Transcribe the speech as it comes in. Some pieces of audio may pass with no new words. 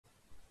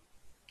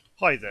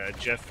Hi there,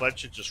 Jeff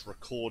Fletcher, just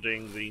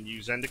recording the new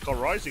Zendikar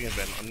Rising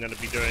event. I'm going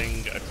to be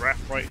doing a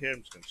draft right here.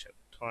 I'm just going to check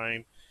the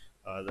time.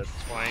 That's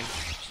fine.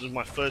 So this is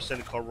my first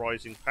Zendikar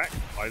Rising pack.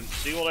 I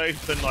see what I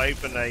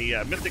opened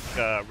a Mythic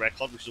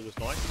record, which is always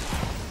nice.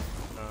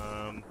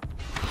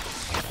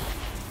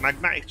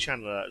 Magmatic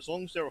Channeler. As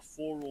long as there are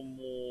 4 or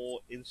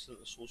more instant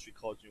and sorcery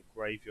cards in your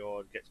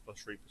graveyard, gets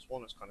 +3/+1.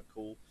 That's kind of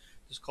cool.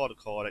 Discard a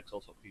card, exile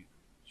top, you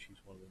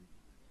choose one of them.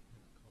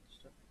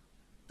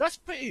 That's a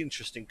pretty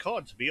interesting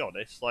card, to be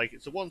honest. Like,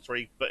 it's a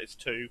 1/3, but it's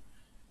 2.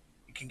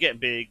 It can get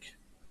big,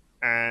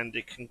 and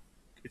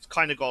it's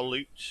kind of got a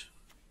loot.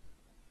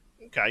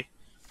 Okay.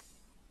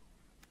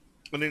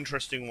 An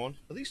interesting one.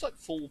 Are these like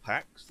full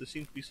packs? There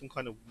seems to be some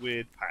kind of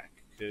weird pack,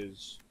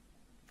 because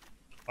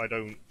I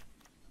don't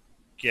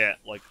get,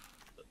 like,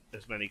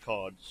 as many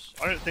cards.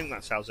 I don't think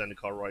that's how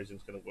Zendikar Rising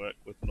is going to work,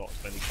 with not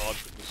as many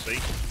cards, but we'll see.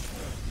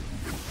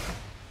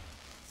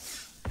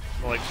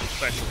 Like some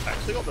special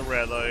packs. They got the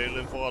rare though,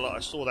 Linvala. I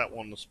saw that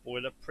one, the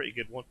spoiler, pretty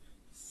good one.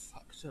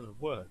 Fuck, ton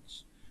of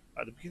words.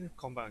 At the beginning of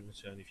combat on your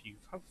turn, if you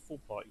have a full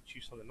party,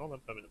 choose something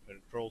non-permanent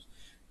opponent controls,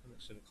 and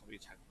that's going to be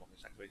attacked upon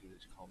this activated,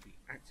 which can't be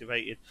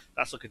activated.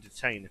 That's like a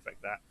detain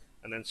effect, that.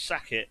 And then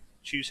sack it,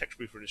 choose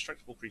hexproof for a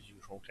destructible creature you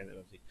control, claim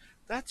ability.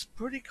 That's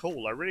pretty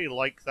cool. I really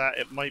like that.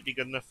 It might be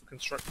good enough for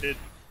constructed,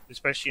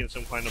 especially in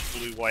some kind of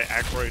blue-white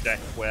aggro deck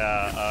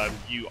where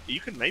you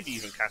can maybe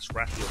even cast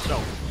Wrath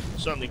yourself.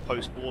 Certainly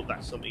post-board,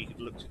 that's something you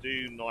could look to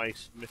do.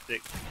 Nice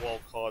mythic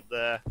wild card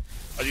there.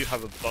 I do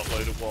have a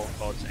buttload of wild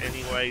cards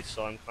anyway,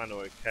 so I'm kind of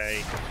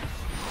okay.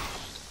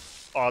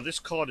 This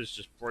card is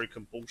just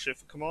broken bullshit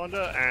for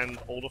Commander and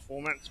older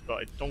formats, but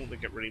I don't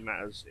think it really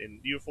matters in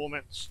newer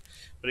formats.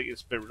 But it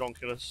gets a bit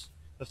ridiculous.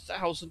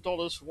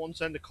 $1,000 for one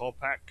Zendikar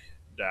pack?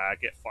 Nah,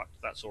 get fucked,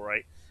 that's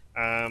alright.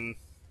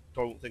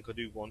 Don't think I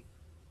do want.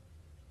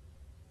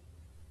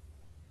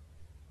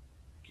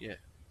 Yeah.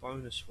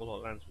 Bonus for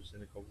lot lands with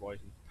Zendikar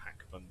Rising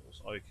pack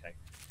bundles. Okay.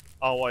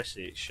 Oh, I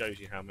see. It shows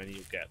you how many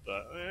you'll get,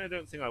 but I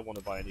don't think I want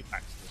to buy any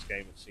packs in this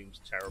game. It seems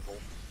terrible.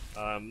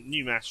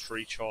 New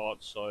mastery chart,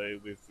 so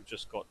we've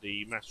just got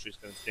the mastery's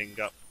going to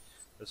ding up.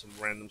 There's some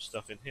random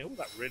stuff in here. Oh,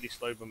 that really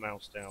slowed my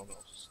mouse down.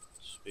 I'll just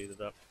speed it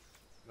up.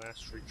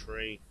 Mastery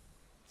tree.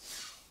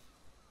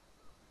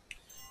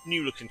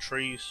 New looking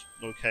trees.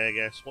 Okay, I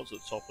guess. What's at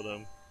the top of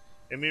them?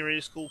 Emiri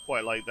is cool.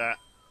 Quite like that.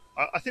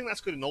 I think that's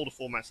good in older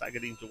formats, that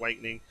Academ's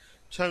Awakening.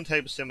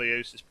 Turntable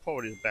Symbiosis,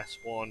 probably the best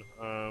one.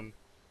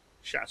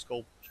 Shatter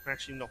Skull,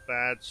 actually not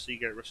bad.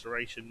 Seagate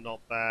Restoration, not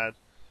bad.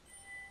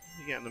 What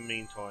do you get in the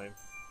meantime?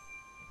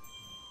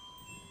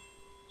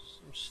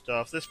 Some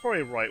stuff. There's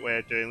probably a right way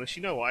of doing this.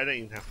 You know what? I don't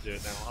even have to do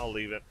it now. I'll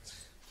leave it.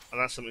 And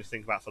that's something to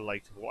think about for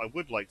later. What I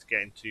would like to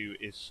get into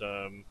is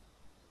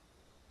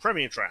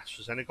Premier Drafts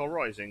for Zendikar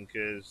Rising,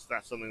 because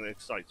that's something that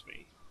excites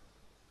me.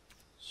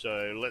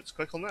 So let's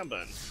click on that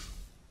button.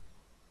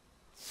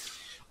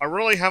 I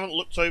really haven't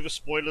looked over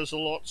spoilers a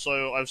lot,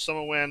 so I have some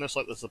awareness,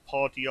 like there's a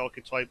party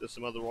archetype, there's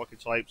some other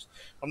archetypes.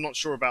 I'm not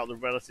sure about the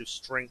relative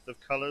strength of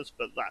colours,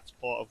 but that's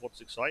part of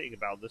what's exciting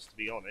about this, to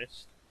be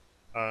honest.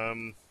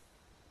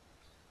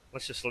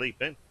 Let's just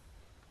leap in.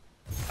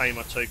 Pay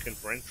my token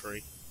for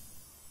entry.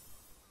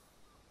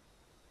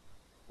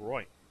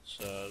 Right,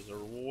 so there's a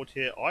reward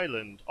here.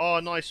 Island. Oh,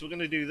 nice, we're going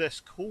to do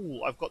this.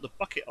 Cool, I've got the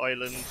Bucket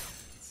Island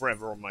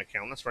forever on my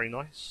account. That's very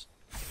nice.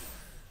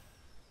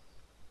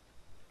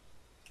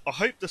 I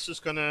hope this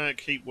is going to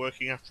keep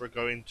working after I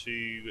go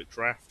into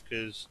draft,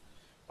 because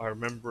I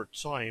remember a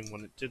time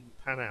when it didn't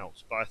pan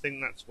out. But I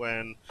think that's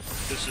when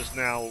this is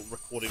now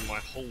recording my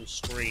whole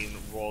screen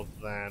rather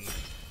than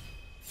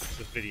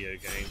the video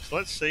game. So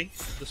let's see.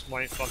 This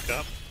might fuck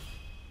up.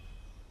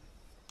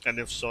 And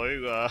if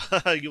so,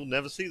 you'll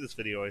never see this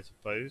video, I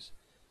suppose.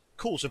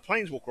 Cool, so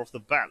Planeswalker off the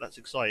bat, that's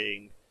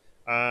exciting.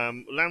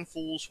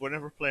 Landfalls,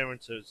 whenever land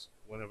enters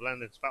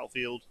the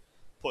battlefield,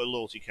 put a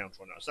loyalty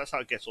counter on that. So that's how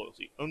it gets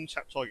loyalty.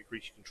 Untap target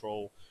creature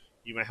control.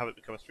 You may have it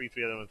become a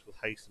 3/3 element with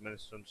haste and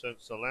menace to turn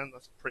to land.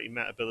 That's a pretty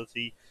meta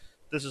ability.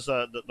 This is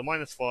the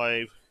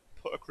 -5.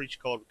 Put a creature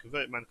card with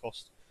converted mana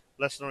cost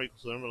less than or equal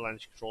to the number of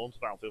lands you control onto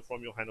the battlefield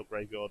from your hand or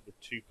graveyard with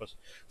 2+.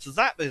 So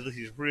that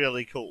ability is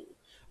really cool.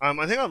 I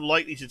think I'm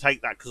likely to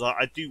take that because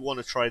I do want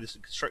to try this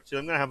in constructed.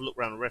 I'm going to have a look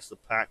around the rest of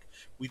the pack.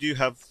 We do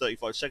have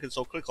 35 seconds,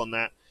 so I'll click on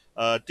that.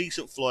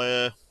 Decent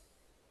flyer.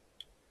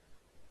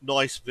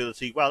 Nice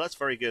ability. Wow, that's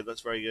very good. That's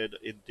very good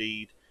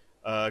indeed.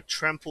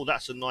 Trample,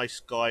 that's a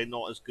nice guy.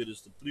 Not as good as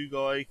the blue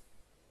guy.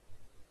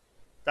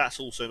 That's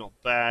also not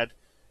bad.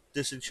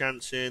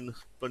 Disenchanting.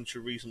 Bunch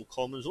of reasonable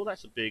commons. Oh,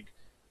 that's a big...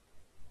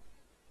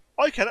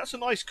 Okay, that's a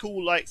nice,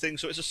 cool, like thing.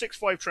 So it's a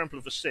 6/5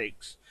 trample for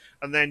 6.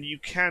 And then you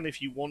can,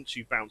 if you want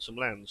to, bounce some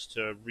lands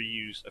to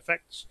reuse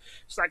effects.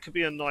 So that could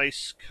be a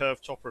nice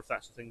curve topper if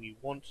that's the thing you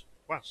want.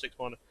 Wow, 6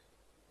 mana.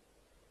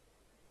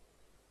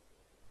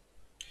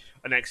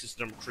 An excess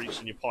number of creatures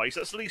in your party.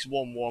 So that's at least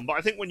 1/1. But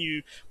I think when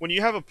you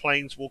have a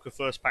Planeswalker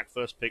first pack,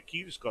 first pick,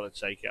 you just got to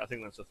take it. I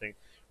think that's the thing.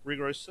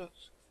 Rigorous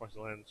sacrifice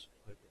lands.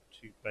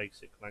 2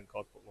 basic land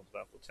cards, put them on the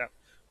battlefield. Tap.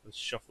 Let's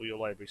shuffle your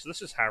library. So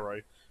this is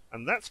Harrow.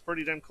 And that's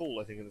pretty damn cool,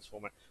 I think, in this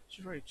format. It's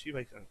very too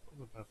basic. On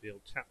the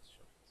battlefield, taps.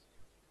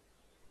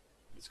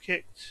 It's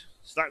kicked.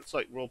 So that's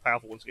like real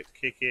powerful once you get to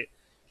kick it.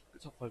 The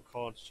top 5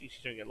 cards. Jeez, you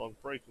don't get long.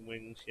 Broken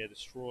Wings. Yeah,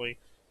 destroy.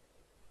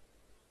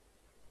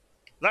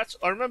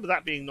 I remember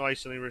that being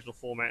nice in the original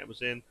format it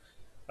was in.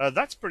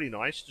 That's pretty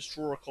nice. Just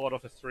draw a card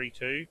off a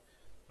 3/2.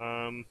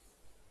 Um,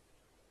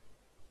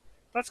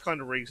 that's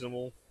kind of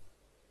reasonable.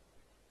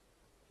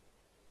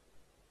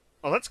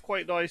 Oh, that's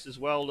quite nice as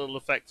well, little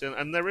effect.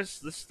 And there is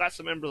this. That's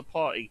a member of the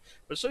party,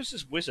 but so is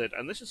this wizard,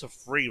 and this is a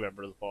free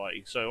member of the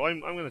party. So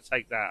I'm going to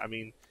take that. I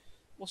mean,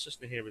 what's this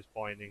in here is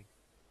binding.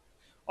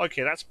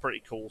 Okay, that's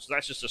pretty cool. So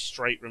that's just a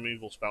straight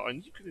removal spell,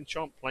 and you can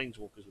enchant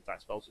planeswalkers with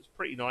that spell. So it's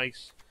pretty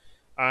nice.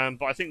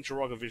 But I think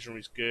Jiraga Visionary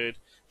is good.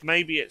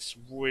 Maybe it's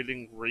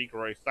Willing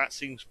Regrowth. That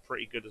seems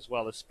pretty good as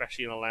well,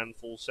 especially in a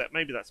landfall set.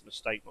 Maybe that's a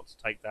mistake not to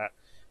take that.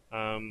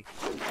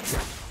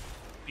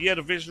 Yeah,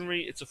 the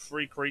Visionary, it's a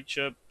free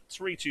creature.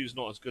 3/2 is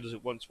not as good as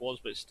it once was,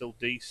 but it's still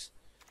decent.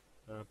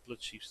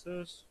 Bloodchief's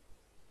Thirst.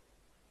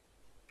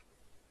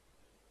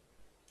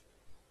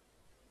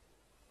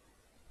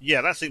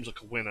 Yeah, that seems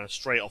like a winner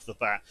straight off the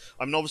bat.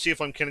 I mean, obviously,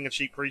 if I'm killing a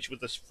cheap creature with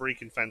this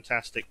freaking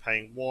fantastic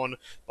paying 1,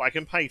 but I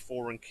can pay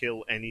 4 and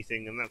kill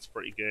anything, and that's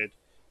pretty good.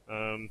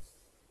 Well,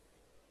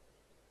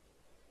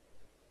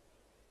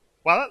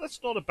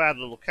 that's not a bad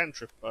little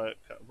cantrip.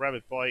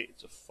 Rabid Bite,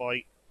 it's a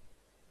fight.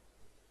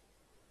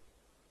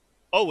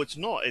 Oh, it's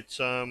not. It's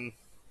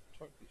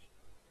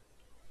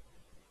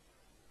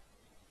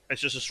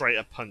just a straight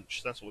up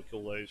punch. That's what we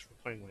call those for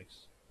plane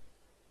waste.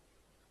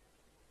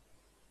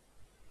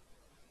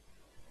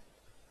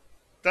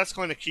 That's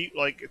kind of cute.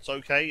 Like, it's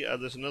okay.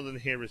 There's another in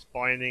here is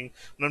Binding,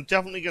 and I'm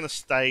definitely going to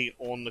stay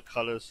on the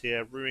colours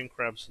here. Ruin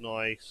Crab's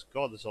nice.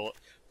 God,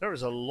 there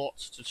is a lot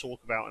to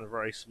talk about in a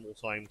very small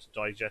time to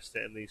digest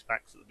it in these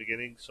packs at the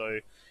beginning.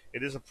 So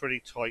it is a pretty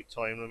tight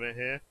time limit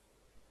here.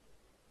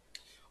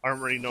 I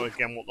don't really know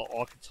again what the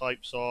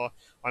archetypes are.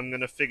 I'm going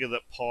to figure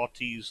that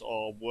parties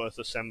are worth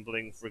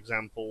assembling. For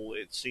example,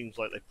 it seems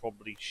like they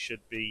probably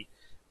should be.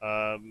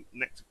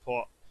 Nectar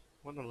Pot.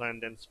 When the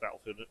land ends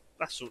battlefield,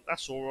 that's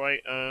all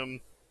right.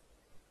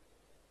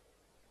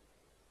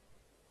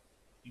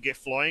 You get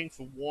flying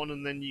for 1,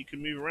 and then you can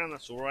move around.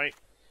 That's all right.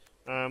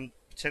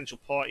 Potential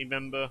party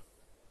member.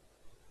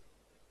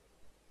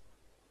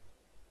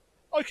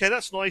 Okay,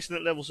 that's nice, and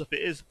it levels up.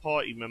 It is a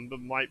party member.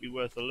 Might be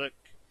worth a look.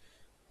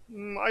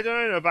 I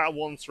don't know about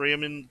 1/3. I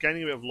mean,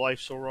 gaining a bit of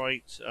life's all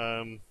right.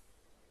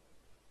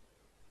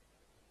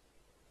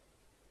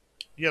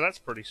 Yeah, that's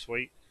pretty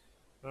sweet.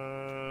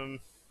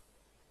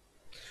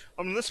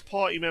 I mean, this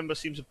party member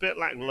seems a bit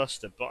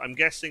lackluster, but I'm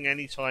guessing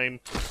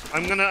anytime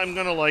I'm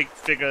gonna like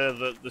figure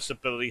that this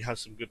ability has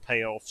some good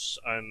payoffs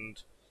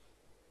and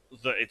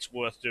that it's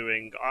worth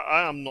doing.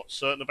 I am not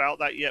certain about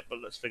that yet, but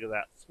let's figure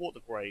that. Thwart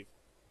the Grave.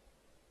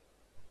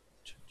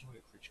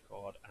 Target creature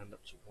card and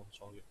up to 1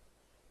 target.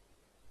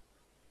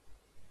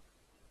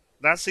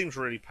 That seems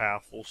really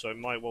powerful, so it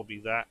might well be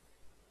that.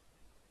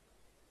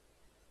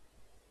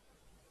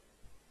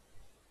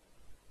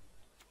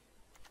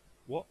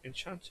 What?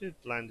 Enchanted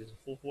Land is a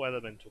 4/4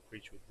 elemental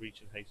creature with reach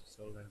and haste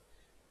to land.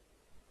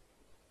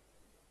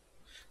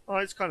 Oh,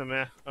 it's kind of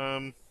meh.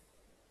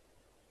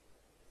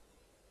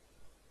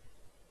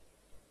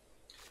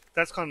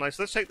 That's kind of nice.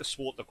 Let's take the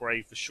Swart the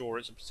Grave for sure.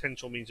 It's a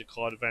potential means of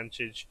card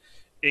advantage.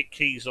 It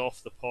keys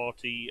off the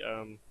party.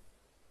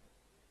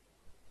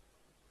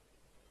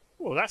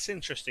 Oh, that's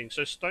interesting.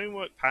 So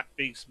Stonework Pack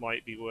Beast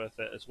might be worth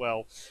it as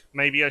well.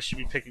 Maybe I should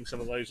be picking some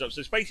of those up.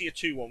 So it's basically a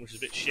 2/1, which is a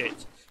bit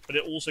shit, but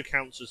it also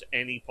counts as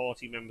any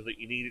party member that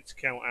you need it to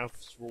count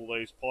after all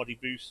those party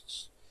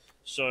boosts.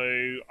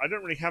 So I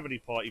don't really have any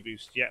party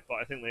boosts yet, but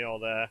I think they are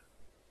there.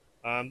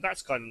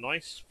 That's kind of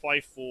nice.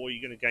 5/4,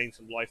 you're going to gain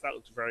some life. That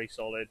looks very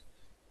solid.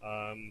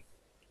 So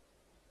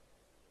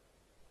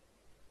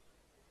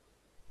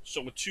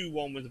a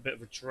 2/1 with a bit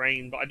of a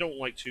drain, but I don't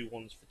like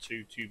 2/1s for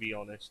 2, to be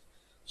honest.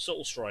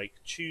 Subtle Strike,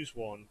 choose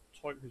 1.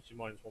 Target creature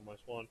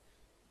 -1/-1.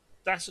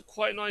 That's a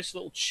quite nice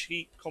little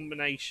cheap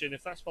combination.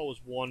 If that spell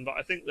was 1, but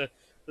I think the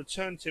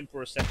Turn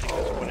Temper Ascetic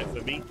has won it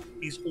for me.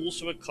 He's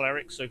also a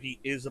cleric, so he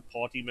is a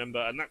party member,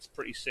 and that's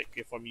pretty sick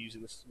if I'm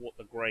using this Swart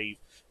the Grave,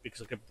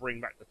 because I could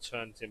bring back the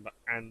Turn Timber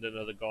and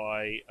another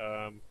guy.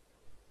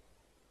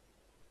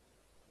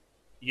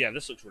 Yeah,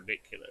 this looks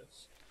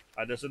ridiculous.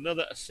 There's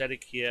another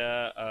Ascetic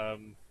here.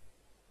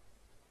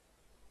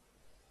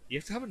 You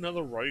have to have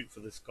another rogue for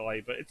this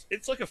guy, but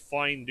it's like a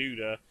fine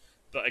duder.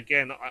 But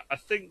again, I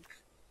think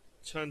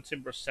Turn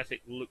Timber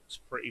Ascetic looks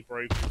pretty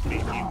broken.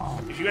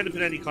 If you end up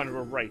in any kind of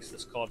a race,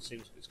 this card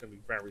seems like it's going to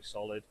be very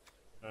solid.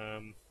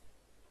 Oh,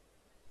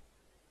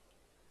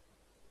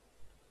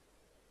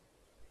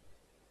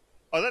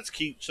 that's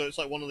cute. So it's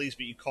like one of these,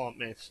 but you can't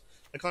miss.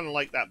 I kind of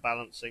like that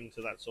balancing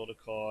to that sort of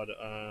card.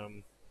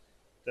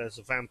 There's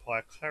a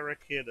Vampire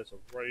Cleric here. There's a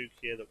Rogue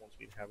here that wants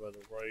me to have other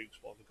rogues.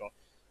 What have I got?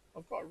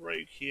 I've got a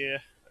Rogue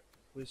here, a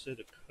Wizard,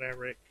 a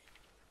Cleric.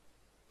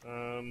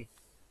 I'll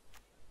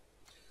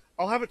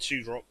have a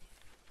 2-drop.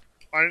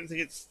 I don't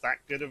think it's that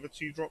good of a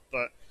 2-drop,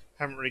 but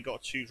Haven't really got a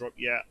 2-drop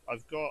yet.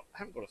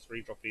 Haven't got a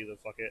 3-drop either.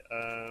 Fuck it.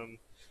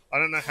 I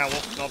don't know how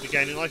often I'll be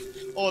gaining life.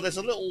 Oh, there's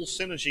a little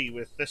synergy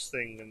with this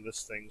thing and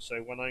this thing.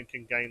 So when I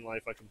can gain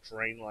life, I can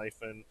drain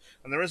life, and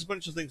there is a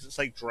bunch of things that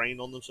say drain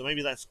on them. So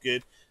maybe that's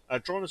good.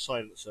 Draw a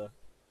silencer.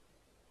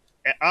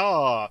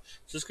 So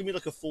this can be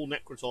like a full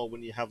Necrotal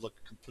when you have like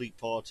a complete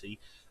party.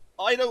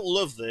 I don't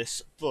love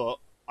this, but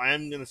I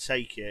am going to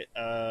take it.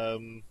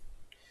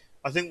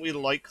 I think we're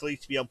likely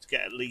to be able to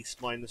get at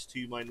least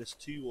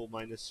 -2/-2 or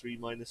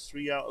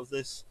 -3/-3 out of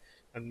this,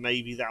 and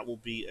maybe that will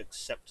be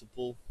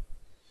acceptable.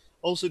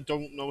 Also,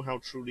 don't know how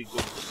truly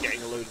good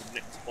getting a load of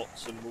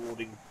Nectarbots and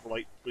Marauding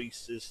Blight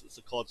Priests is, as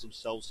the cards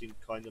themselves seem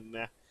kind of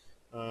meh.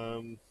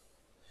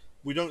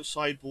 We don't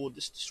sideboard.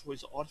 This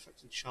destroys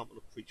artifact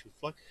enchantment of creature with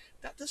fly.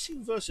 That does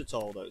seem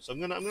versatile though, so I'm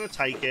gonna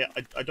take it.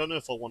 I don't know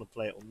if I want to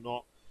play it or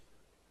not.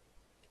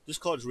 This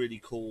card's really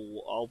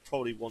cool. I'll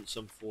probably want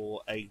some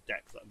for a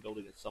deck that I'm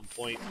building at some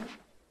point.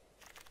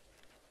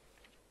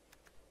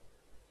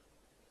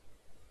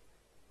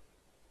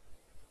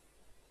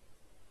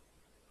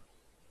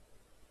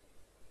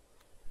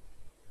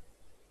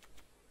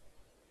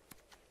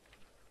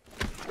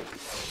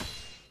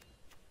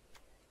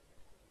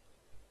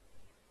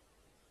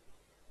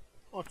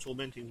 Oh,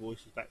 Tormenting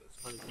Voice is back. That's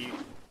kind of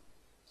cute.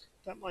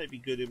 That might be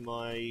good in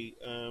my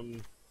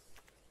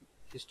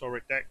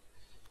historic deck.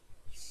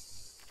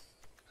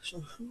 So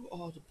who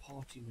are the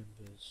party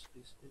members?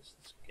 Is this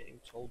getting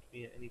told to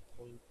me at any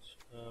point?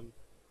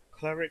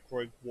 Cleric,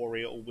 Rogue,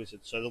 Warrior, or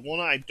Wizard. So the one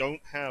I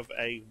don't have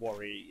a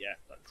Warrior yet.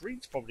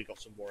 Green's probably got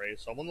some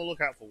Warriors, so I'm on the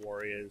lookout for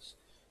Warriors.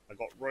 I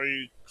got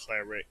Rogue,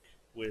 Cleric,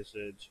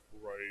 Wizard,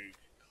 Rogue,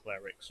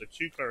 Cleric. So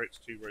 2 Clerics,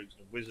 2 Rogues,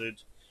 and a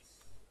Wizard.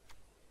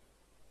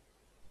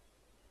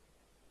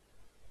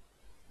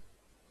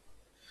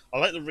 I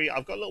like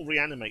I've got a little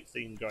reanimate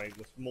theme going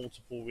with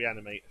multiple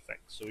reanimate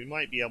effects, so we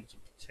might be able to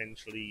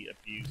potentially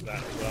abuse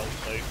that as well.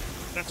 So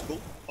that's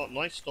cool. Oh,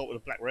 nice. Start with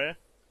a black rare.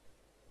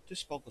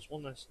 Dispel plus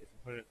 1 less if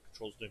opponent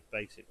controls no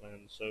basic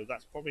land, so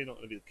that's probably not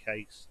going to be the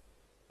case.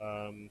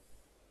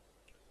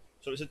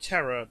 So it's a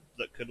terror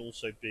that can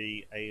also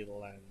be a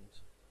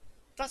land.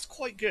 That's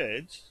quite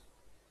good,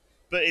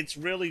 but it's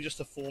really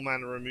just a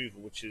 4-mana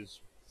removal, which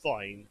is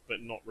fine,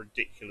 but not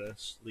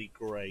ridiculously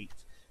great.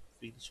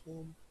 Feed the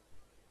Swarm.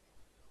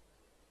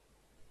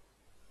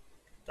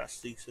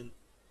 That's decent.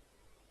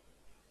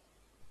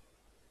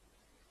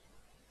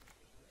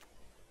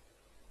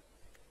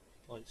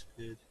 Light's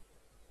good.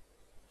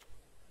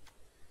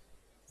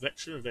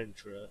 Veteran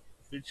Adventurer.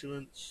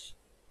 Vigilance.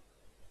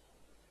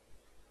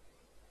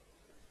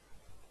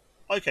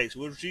 Okay, so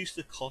we'll reduce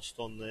the cost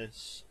on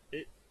this.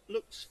 It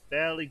looks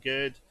fairly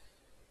good.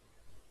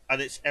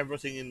 And it's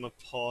everything in my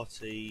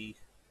party,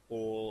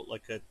 or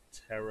like a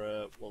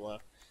terror, well,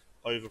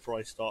 a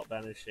overpriced start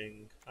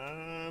banishing.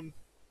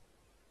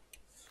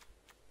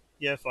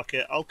 Yeah, fuck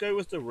it. I'll go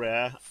with the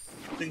rare.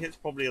 I think it's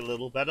probably a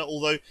little better,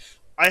 although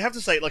I have to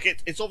say, like,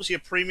 it's obviously a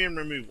premium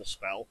removal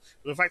spell,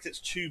 but the fact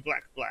it's 2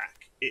 black,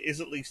 it is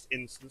at least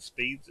instant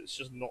speeds. It's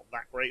just not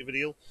that great of a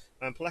deal.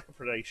 Paleka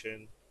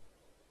Predation.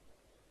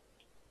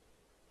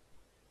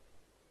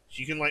 So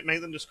you can like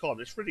make them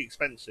discard. It's really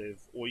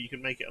expensive, or you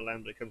can make it a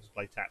land that comes to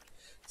play tapped.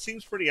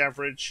 Seems pretty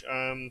average.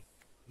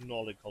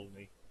 Knowledge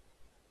Colony.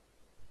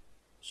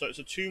 So it's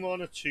a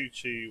 2-mana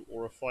 2/2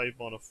 or a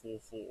 5-mana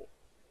 4/4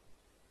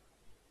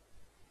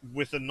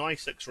 with a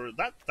nice extra.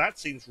 That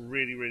seems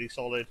really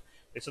solid.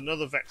 It's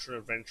another Veteran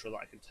Adventurer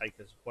that I can take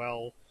as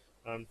well.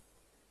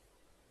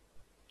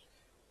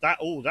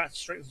 That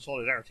Strength and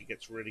Solidarity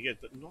gets really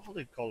good, but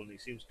Knowledge Colony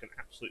seems like an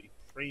absolutely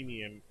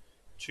premium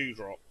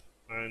 2-drop,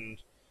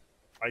 and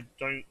I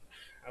don't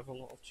have a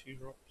lot of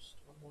 2-drops.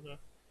 Do I wanna?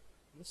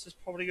 This is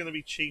probably going to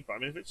be cheaper. I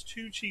mean, if it's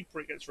too cheaper,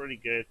 it gets really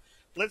good.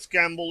 Let's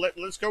gamble.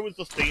 Let's go with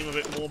the theme a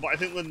bit more. But I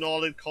think the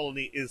Knowledge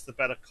Colony is the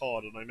better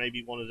card, and I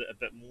maybe wanted it a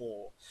bit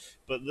more.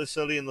 But this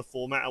early in the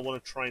format, I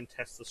want to try and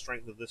test the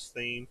strength of this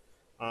theme.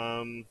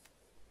 2.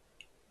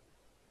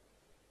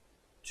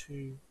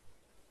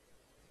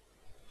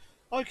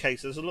 Okay,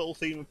 so there's a little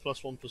theme of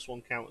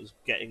 +1/+1 counters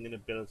getting an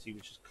ability,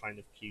 which is kind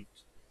of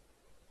cute.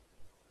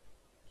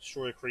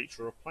 Destroy a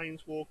creature or a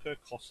planeswalker,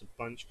 costs a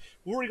bunch.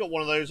 We've already got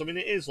one of those. I mean,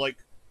 it is like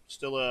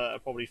still a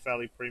probably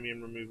fairly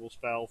premium removal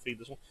spell. Feed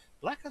this one.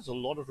 Black has a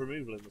lot of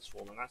removal in this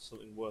form, and that's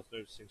something worth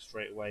noticing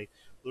straight away.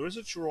 There is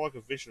a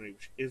Chiraga Visionary,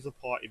 which is a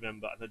party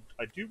member, and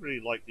I do really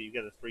like that you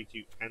get a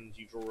 3/2 and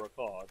you draw a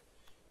card.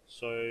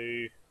 So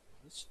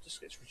this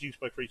just gets reduced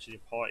by creatures in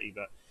your party,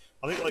 but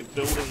I think like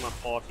building my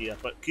party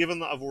up. But given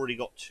that I've already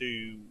got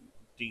 2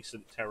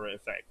 decent terror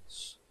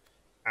effects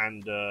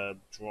and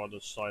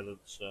Drada's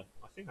Silencer,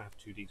 I think I have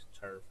 2 decent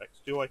terror effects.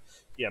 Do I?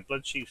 Yeah,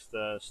 Bloodchief's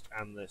Thirst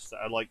and this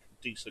that are like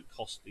decent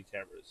costly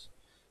terrors.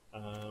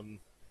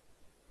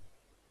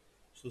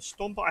 So the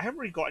Stomper, I haven't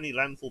really got any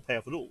landfall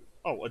payoff at all.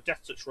 Oh, a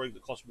Death Touch Rogue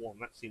that costs 1,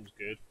 that seems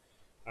good.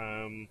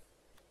 And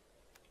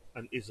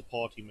is a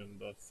party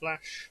member.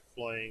 Flash,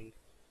 Flying,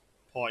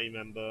 party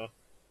member,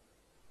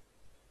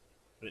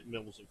 and it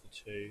mills it for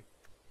 2.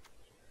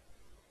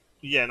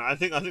 Yeah, no, I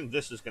think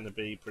this is going to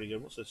be pretty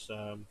good. What's this?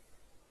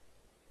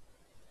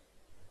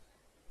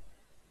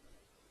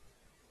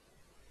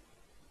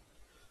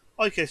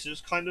 Okay, so it's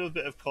kind of a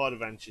bit of card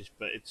advantage,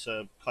 but it's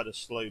a kind of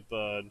slow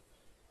burn,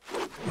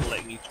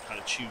 letting you kind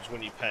of choose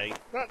when you pay.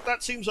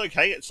 That seems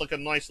okay. It's like a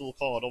nice little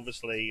card,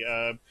 obviously.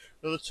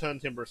 Another Turn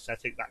Timber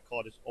Aesthetic. That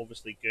card is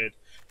obviously good.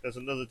 There's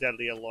another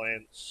Deadly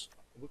Alliance.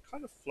 We're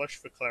kind of flush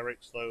for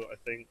clerics, though. I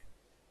think.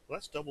 Well,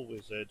 that's double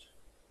wizard.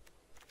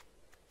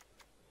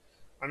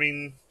 I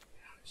mean,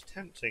 it's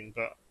tempting,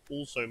 but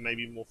also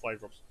maybe more 5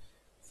 drops.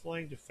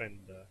 Flying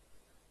Defender.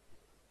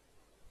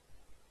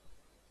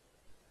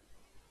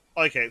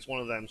 Okay, it's one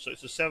of them. So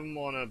it's a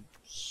 7-mana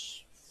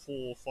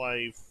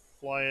 4/5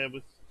 flyer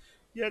with.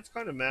 Yeah, it's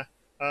kind of meh.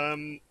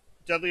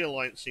 Deadly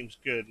Alliance seems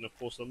good, and of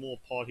course, the more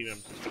party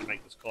members, it's going to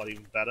make this card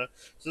even better.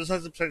 So this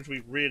has the potential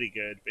to be really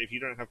good, but if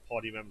you don't have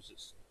party members,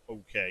 it's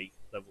okay.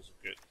 Levels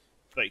are good.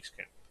 Base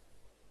camp.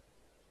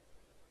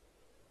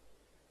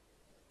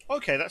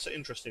 Okay, that's an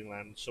interesting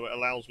land. So it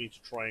allows me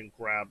to try and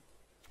grab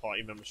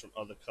party members from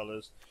other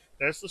colours.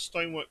 There's the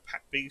Stonework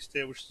Pack Beast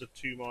here, which is a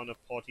 2-mana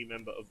party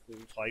member of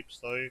all types,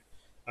 though.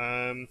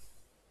 Um,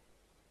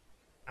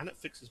 and it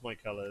fixes my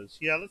colours.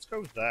 Yeah, let's go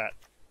with that.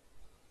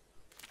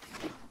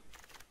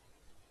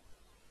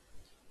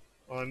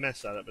 Well, I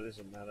messed that up, but it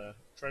doesn't matter.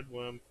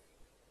 Treadworm.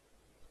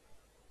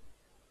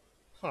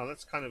 Huh,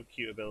 that's kind of a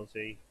cute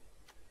ability.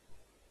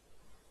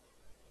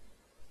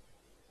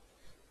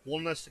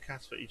 One less to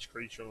cast for each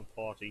creature on a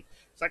party.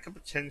 So that could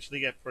potentially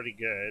get pretty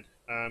good.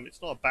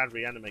 It's not a bad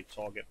reanimate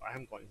target, but I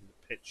haven't got anything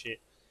to pitch it.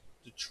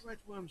 The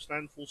Treadworm's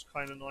landfall's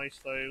kind of nice,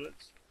 though.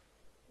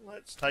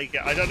 Let's take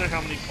it. I don't know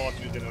how many parties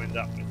we're going to end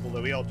up with,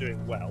 although we are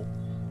doing well.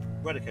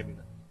 Eradicating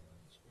that.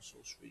 That's also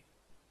sweet.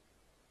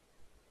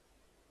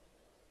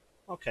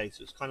 Okay,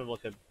 so it's kind of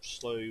like a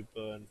slow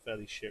burn,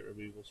 fairly shit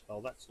removal spell.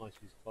 That's nice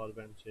piece of card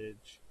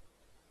advantage.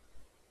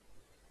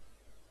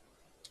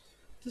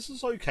 This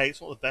is okay, it's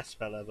not the best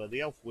spell ever.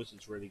 The Elf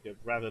Wizard's really good.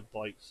 Rabid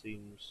Bite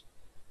seems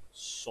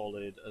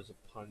solid as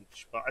a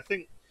punch, but I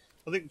think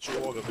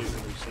Jiraga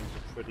Visionary seems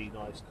a pretty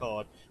nice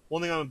card.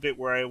 One thing I'm a bit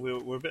worried,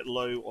 we're a bit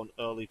low on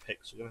early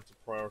picks, so we're going to have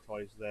to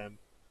prioritise them.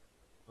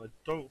 I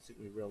don't think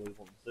we really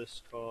want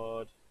this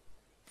card.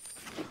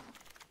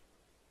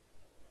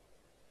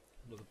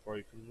 Another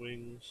Broken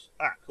Wings.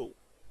 Ah, cool.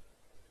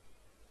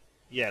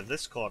 Yeah,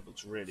 this card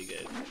looks really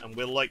good, and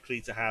we're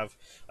likely to have.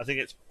 I think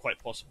it's quite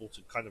possible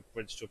to kind of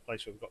bridge to a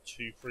place where we've got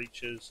 2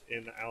 creatures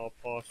in our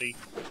party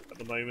at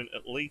the moment,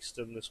 at least,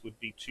 and this would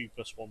be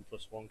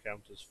 2+1/+1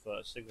 counters for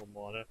a single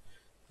mana.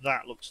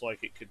 That looks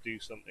like it could do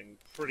something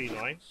pretty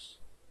nice.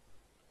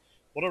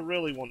 What I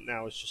really want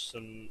now is just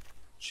some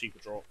cheaper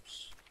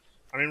drops.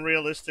 I mean,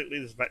 realistically,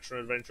 this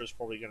Veteran Adventure is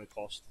probably going to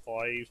cost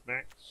 5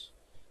 max,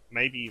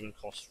 maybe even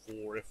cost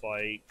 4 if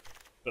I.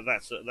 But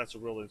that's a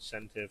real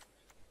incentive.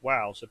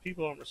 Wow, so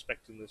people aren't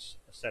respecting this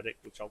aesthetic,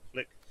 which I'll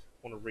click.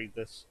 I want to read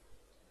this.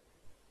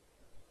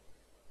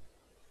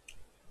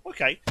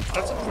 Okay,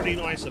 that's a pretty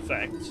nice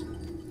effect.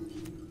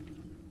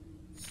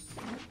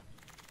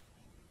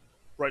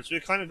 Right, so we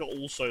kind of got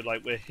also,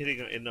 like, we're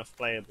hitting enough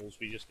playables,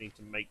 we just need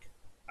to make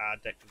our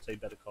deck contain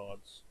better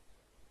cards.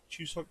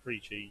 Choose hot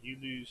creature, you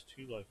lose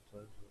 2 life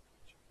turns.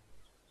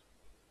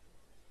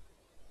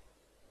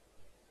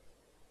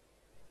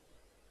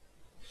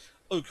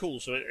 Oh, cool,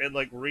 so it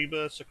like,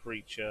 rebirths a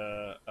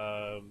creature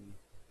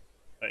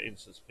at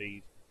instant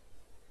speed.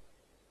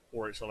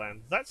 Or it's a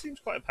land. That seems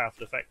quite a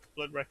powerful effect.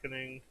 Blood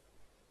Reckoning.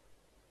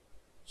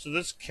 So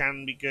this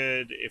can be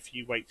good if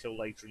you wait till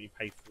later and you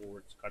pay for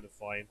it. It's kind of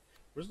fine.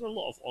 There isn't a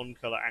lot of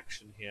on-color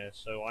action here,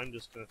 so I'm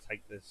just going to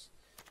take this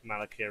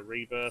Malakir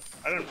Rebirth.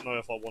 I don't know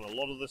if I want a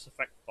lot of this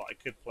effect, but I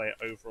could play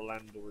it over a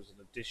land or as an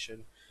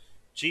addition.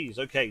 Geez,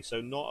 okay,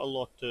 so not a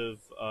lot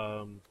of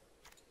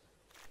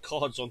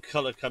cards on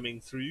color coming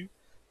through.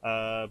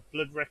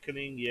 Blood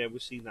Reckoning, yeah,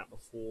 we've seen that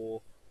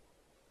before.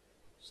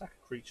 Sack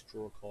a creature,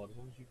 draw a card, as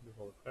long as you can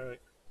draw a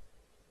cleric.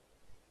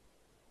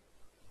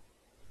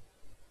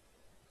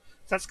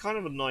 That's kind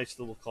of a nice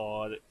little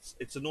card.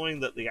 It's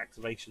annoying that the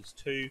activation's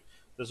 2.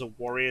 There's a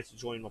warrior to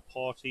join my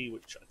party,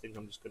 which I think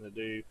I'm just going to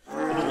do.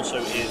 It also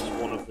is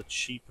one of the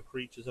cheaper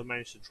creatures I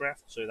managed to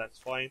draft, so that's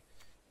fine.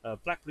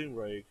 Black Bloom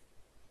Rogue.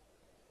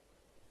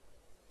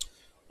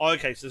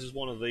 Okay, so this is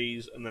one of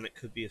these, and then it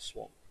could be a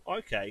swamp.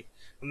 Okay,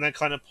 and they're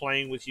kind of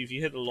playing with you. If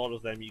you hit a lot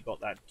of them, you got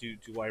that do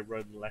I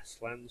run less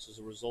lands as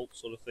a result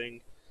sort of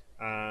thing.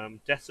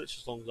 Death Touch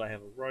as long as I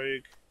have a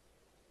rogue.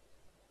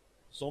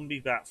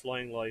 Zombie Bat,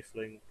 Flying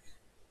Lifelink.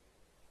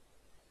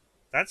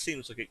 That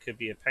seems like it could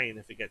be a pain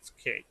if it gets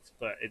kicked,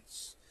 but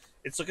it's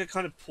like a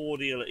kind of poor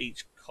deal at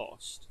each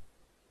cost.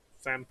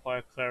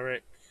 Vampire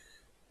Cleric.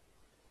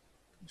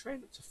 Can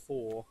train it to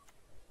 4.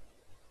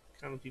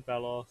 Canopy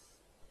Baloth.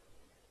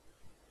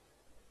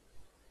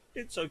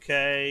 It's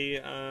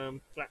okay.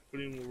 Black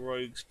Bloom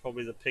Rogue's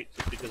probably the pick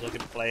just because I can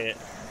play it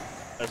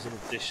as an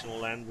additional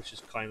land, which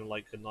is kind of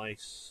like a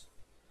nice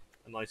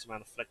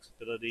amount of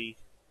flexibility.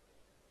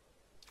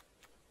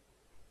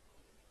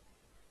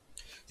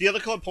 The other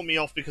card put me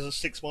off because a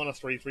 6 mana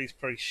 3/3 is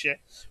pretty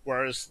shit,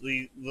 whereas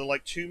the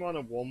like 2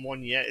 mana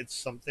 1/1, yeah, it's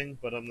something,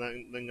 but I'm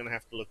then going to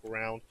have to look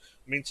around.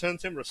 I mean, Turn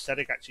Timber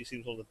Aesthetic actually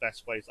seems one of the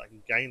best ways I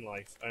can gain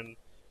life, and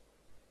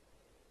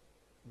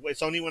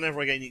It's only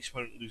whenever I gain each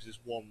opponent loses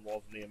one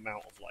rather than the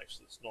amount of life,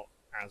 so it's not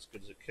as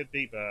good as it could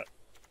be, but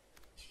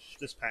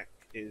this pack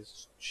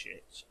is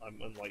shit.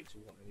 I'm unlikely to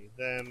want any of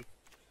them.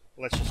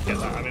 Let's just get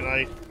that. I mean,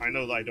 I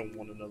know that I don't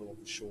want another one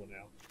for sure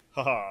now.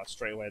 Haha,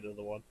 straight away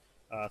another one.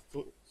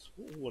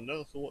 Ooh,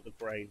 another Thought the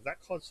Grave.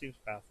 That card seems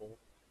powerful.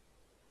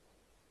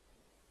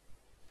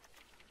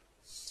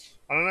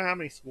 I don't know how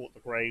many Thwart the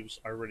Graves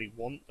I really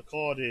want. The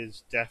card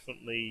is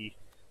definitely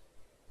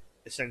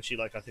essentially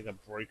like I think a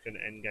broken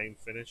endgame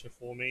finisher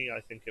for me.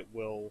 I think it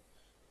will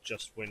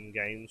just win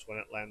games when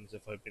it lands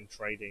if I've been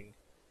trading,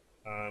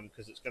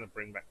 because it's going to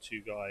bring back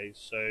two guys.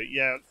 So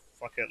yeah,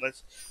 fuck it.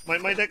 Let's.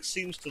 My deck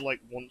seems to like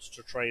wants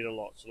to trade a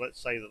lot, so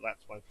let's say that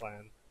that's my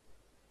plan.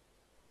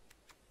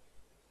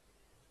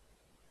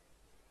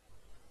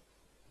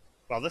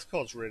 Well, this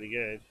card's really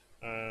good.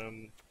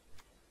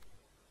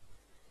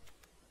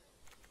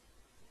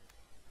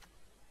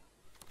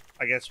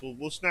 I guess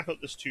we'll snap up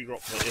this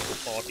 2-drop that is a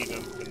party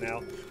member for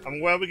now.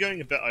 I'm aware we're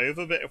going a bit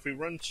over, but if we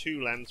run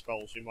 2 land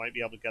spells, we might be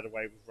able to get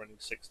away with running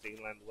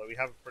 16 land, although we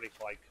have a pretty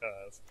high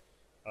curve.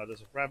 There's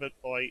a Rabbit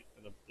Bite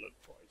and a Blood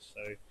Price,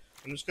 so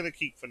I'm just going to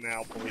keep for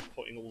now probably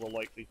putting all the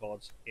likely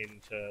cards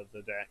into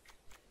the deck.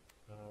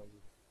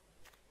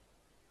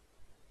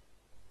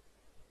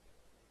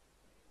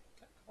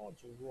 That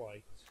card's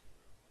alright.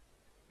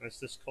 And it's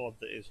this card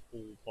that is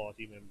all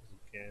party members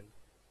again.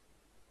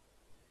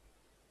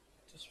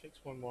 Just fix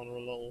my mana a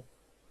little.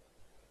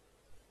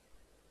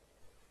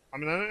 I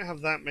mean, I don't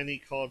have that many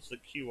cards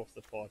that queue off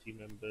the party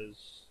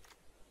members,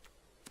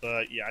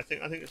 but yeah, I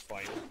think it's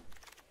fine.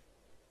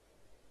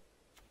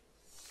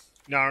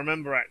 Now, I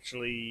remember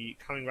actually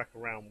coming back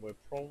around, we're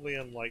probably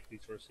unlikely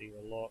to receive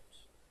a lot.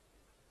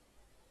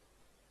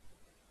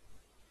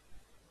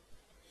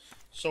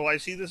 So I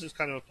see this as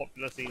kind of a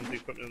popular theme for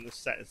equipment in this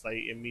set, is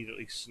they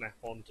immediately snap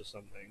onto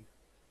something.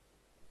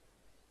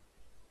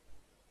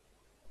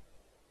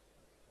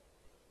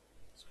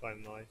 It's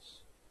kind of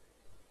nice.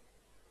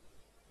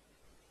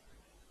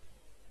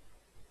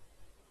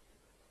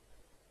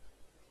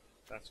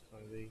 That's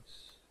kind of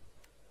these.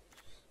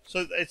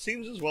 So it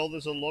seems as well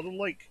there's a lot of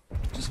like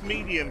just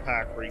medium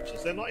power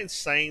creatures. They're not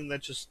insane, they're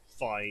just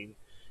fine.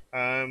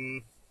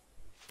 In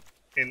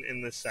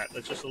this set,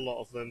 there's just a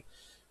lot of them.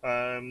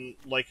 I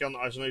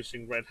was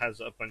noticing Red has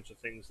a bunch of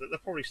things that they're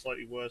probably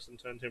slightly worse than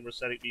Turn Timber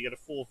Ascetic, but you get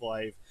a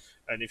 4/5,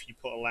 and if you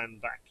put a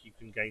land back, you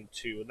can gain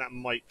 2, and that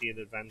might be an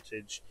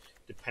advantage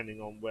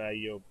depending on where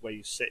you're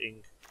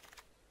sitting.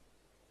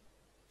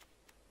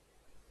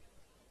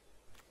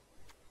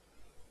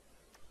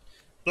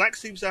 Black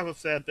seems to have a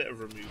fair bit of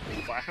removal,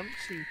 but I haven't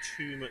seen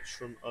too much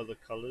from other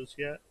colours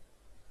yet.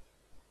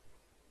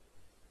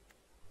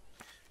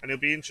 And it'll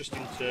be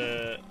interesting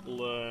to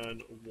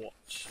learn what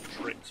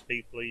tricks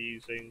people are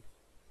using.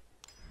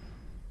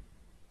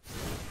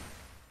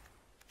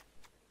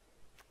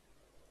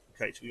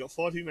 Okay, so we got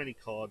far too many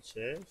cards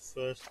here.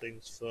 First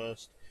things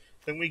first.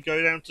 Then we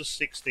go down to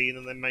 16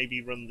 and then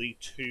maybe run the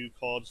 2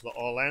 cards that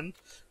are land.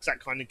 Because that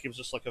kind of gives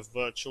us like a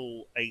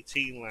virtual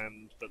 18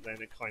 land, but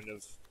then it kind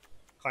of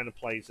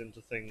plays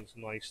into things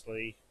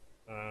nicely.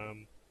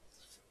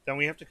 Then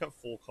we have to cut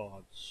 4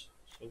 cards.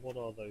 So what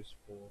are those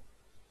for?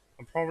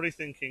 I'm probably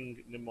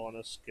thinking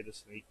Nimana Skidder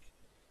Sneak.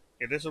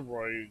 It is a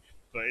rogue,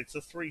 but it's a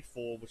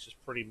 3/4, which is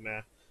pretty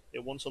meh.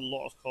 It wants a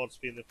lot of cards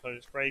to be in the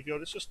opponent's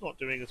graveyard. It's just not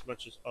doing as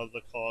much as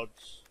other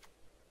cards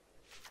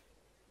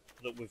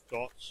that we've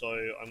got,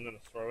 so I'm going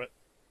to throw it.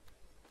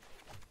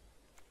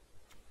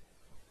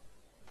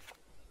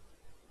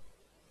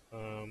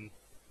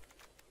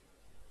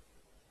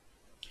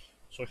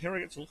 So here I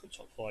get to look at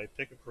top 5,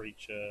 pick a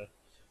creature,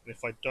 and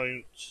if I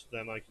don't,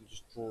 then I can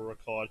just draw a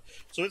card.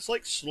 So it's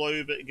like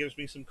slow, but it gives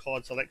me some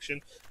card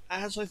selection.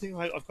 As I think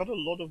I've got a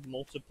lot of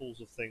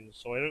multiples of things,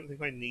 so I don't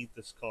think I need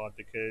this card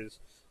because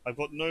I've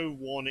got no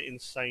one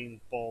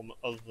insane bomb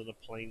other than a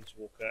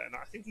Planeswalker, and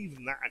I think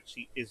even that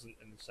actually isn't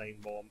an insane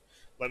bomb.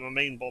 Like, my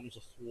main bombs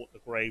are Thwart the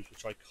Graves,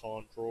 which I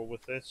can't draw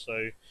with this, so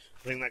I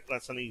think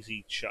that's an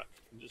easy chuck.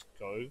 You can just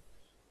go.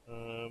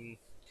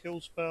 Kill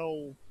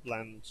spell,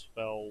 land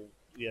spell,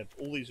 yeah,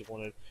 all these I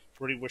wanted.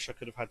 Really wish I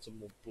could have had some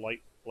more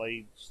Blight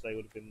Blades, they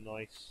would have been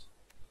nice.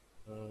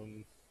 I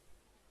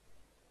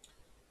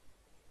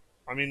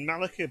mean,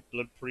 Malekith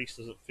Blood Priest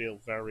doesn't feel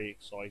very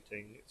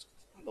exciting. It's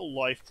kind of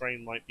Life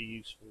Drain might be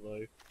useful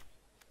though.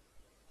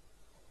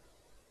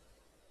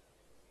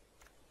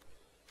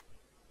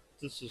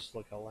 This is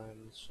like a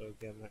land, so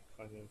again, that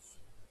kind of...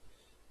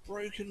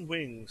 Broken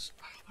Wings.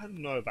 I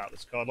don't know about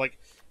this card. Like,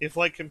 if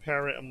I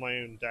compare it on my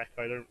own deck,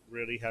 I don't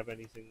really have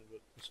anything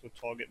that this would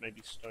target.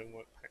 Maybe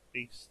Stonework Pack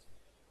Beast.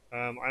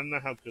 I don't know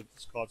how good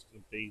this card's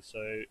going to be,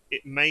 so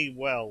it may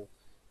well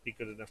be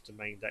good enough to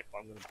main deck, but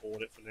I'm going to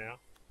board it for now.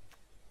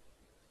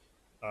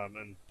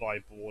 And by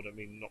board, I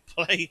mean not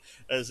play,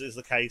 as is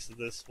the case in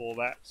this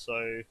format.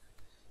 So,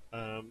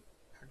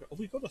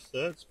 we've got a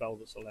third spell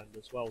that's a land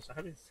as well, so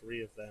having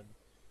 3 of them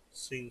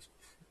seems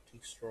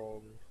pretty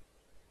strong.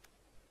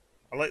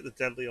 I like the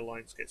Deadly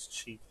Alliance gets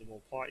cheaper the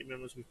more party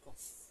members. We've got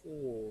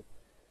 4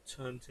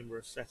 Turn Timber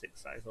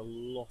Ascetics. That is a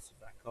lot of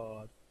that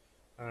card.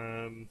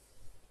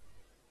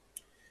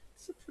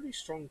 It's a pretty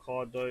strong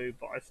card though,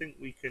 but I think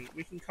we can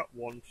cut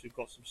one because we've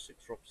got some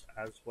 6-drops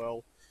as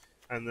well,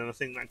 and then I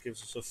think that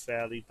gives us a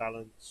fairly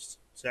balanced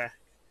deck.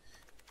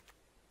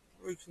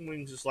 Broken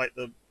Wings is like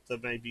the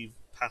maybe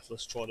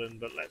Pathless Trodden,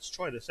 but let's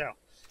try this out.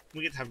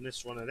 We get to have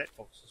this run a deck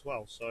box as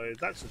well, so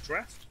that's the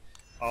draft.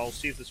 I'll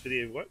see if this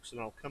video works, and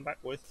I'll come back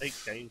with a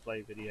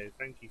gameplay video.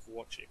 Thank you for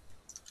watching.